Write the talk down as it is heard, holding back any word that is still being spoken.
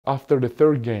After the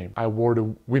third game, I wore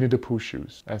the Winnie the Pooh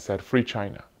shoes and said, "Free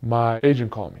China." My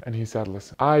agent called me and he said,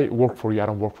 "Listen, I work for you, I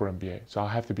don't work for NBA, so I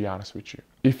have to be honest with you.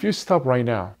 If you stop right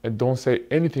now and don't say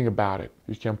anything about it,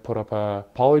 you can put up an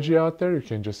apology out there, you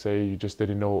can just say you just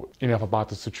didn't know enough about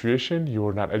the situation, you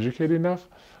were not educated enough,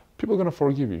 people are gonna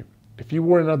forgive you. If you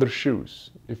wear another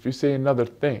shoes, if you say another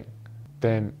thing,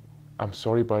 then I'm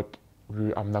sorry, but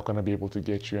I'm not gonna be able to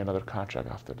get you another contract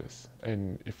after this.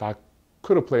 And if I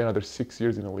could have played another 6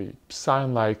 years in the league,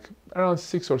 sign like around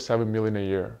 6 or 7 million a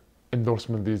year,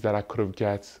 endorsement deals that I could have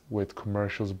get with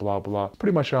commercials, blah, blah,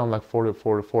 pretty much around like 40,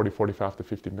 45 to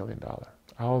 $50 million.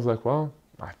 I was like, well,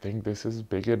 I think this is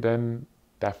bigger than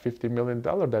that $50 million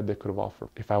that they could have offered.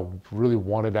 If I really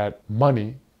wanted that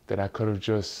money, then I could have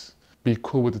just be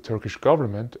cool with the Turkish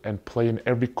government and play in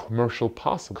every commercial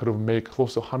possible. Could have made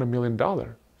close to $100 million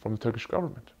from the Turkish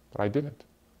government, but I didn't,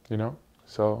 you know?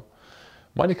 So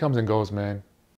money comes and goes, man.